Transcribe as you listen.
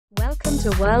Welcome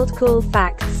to World Cool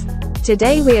Facts.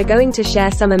 Today we are going to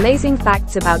share some amazing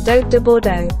facts about Dogue de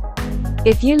Bordeaux.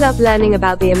 If you love learning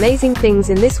about the amazing things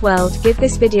in this world, give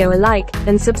this video a like,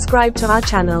 and subscribe to our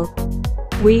channel.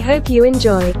 We hope you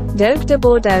enjoy. Dogue de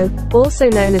Bordeaux, also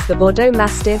known as the Bordeaux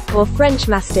Mastiff or French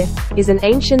Mastiff, is an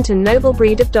ancient and noble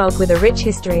breed of dog with a rich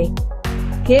history.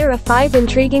 Here are 5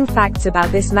 intriguing facts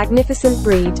about this magnificent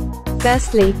breed.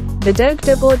 Firstly, the Dogue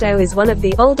de Bordeaux is one of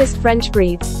the oldest French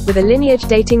breeds, with a lineage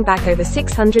dating back over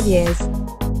 600 years.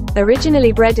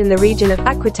 Originally bred in the region of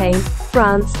Aquitaine,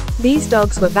 France, these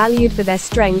dogs were valued for their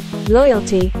strength,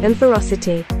 loyalty, and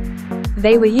ferocity.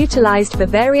 They were utilized for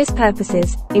various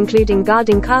purposes, including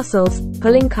guarding castles,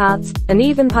 pulling carts, and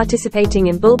even participating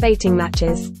in bull baiting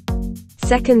matches.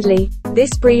 Secondly,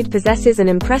 this breed possesses an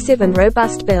impressive and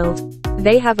robust build.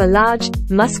 They have a large,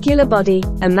 muscular body,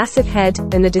 a massive head,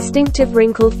 and a distinctive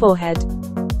wrinkled forehead.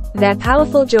 Their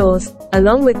powerful jaws,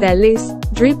 along with their loose,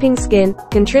 drooping skin,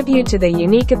 contribute to their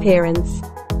unique appearance.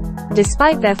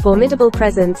 Despite their formidable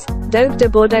presence, Dogue de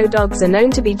Bordeaux dogs are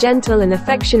known to be gentle and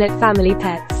affectionate family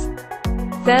pets.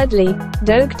 Thirdly,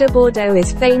 Dogue de Bordeaux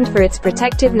is famed for its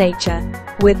protective nature.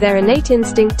 With their innate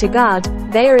instinct to guard,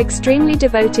 they are extremely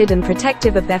devoted and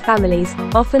protective of their families,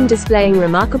 often displaying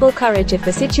remarkable courage if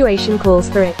the situation calls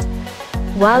for it.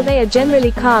 While they are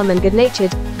generally calm and good-natured,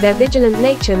 their vigilant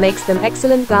nature makes them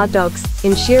excellent guard dogs,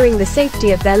 ensuring the safety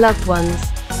of their loved ones.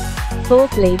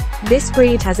 Fourthly, this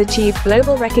breed has achieved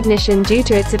global recognition due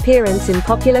to its appearance in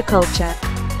popular culture.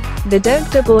 The Dogue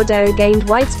de Bordeaux gained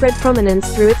widespread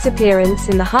prominence through its appearance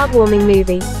in the heartwarming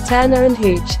movie, Turner and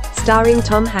Hooch, starring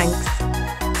Tom Hanks.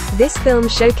 This film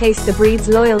showcased the breed's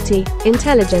loyalty,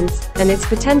 intelligence, and its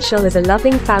potential as a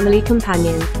loving family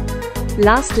companion.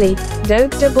 Lastly,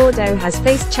 Dogue de Bordeaux has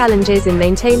faced challenges in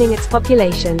maintaining its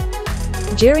population.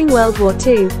 During World War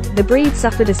II, the breed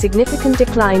suffered a significant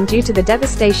decline due to the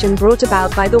devastation brought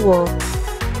about by the war.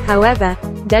 However,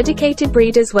 dedicated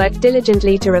breeders worked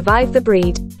diligently to revive the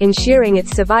breed, ensuring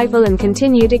its survival and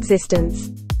continued existence.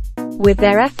 With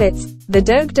their efforts, the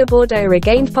Dogue de Bordeaux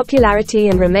regained popularity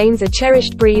and remains a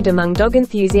cherished breed among dog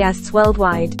enthusiasts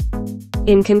worldwide.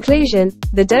 In conclusion,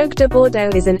 the Dogue de Bordeaux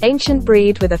is an ancient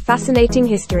breed with a fascinating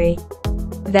history.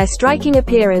 Their striking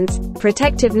appearance,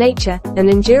 protective nature, and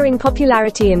enduring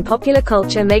popularity in popular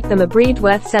culture make them a breed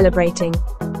worth celebrating.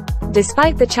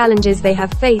 Despite the challenges they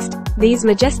have faced, these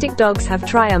majestic dogs have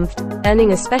triumphed,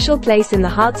 earning a special place in the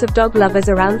hearts of dog lovers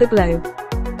around the globe.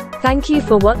 Thank you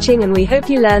for watching, and we hope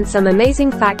you learned some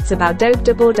amazing facts about Dogue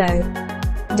de Bordeaux.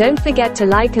 Don't forget to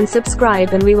like and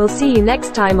subscribe, and we will see you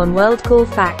next time on World Cool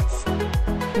Facts.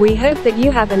 We hope that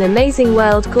you have an amazing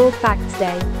World Cool Facts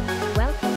Day.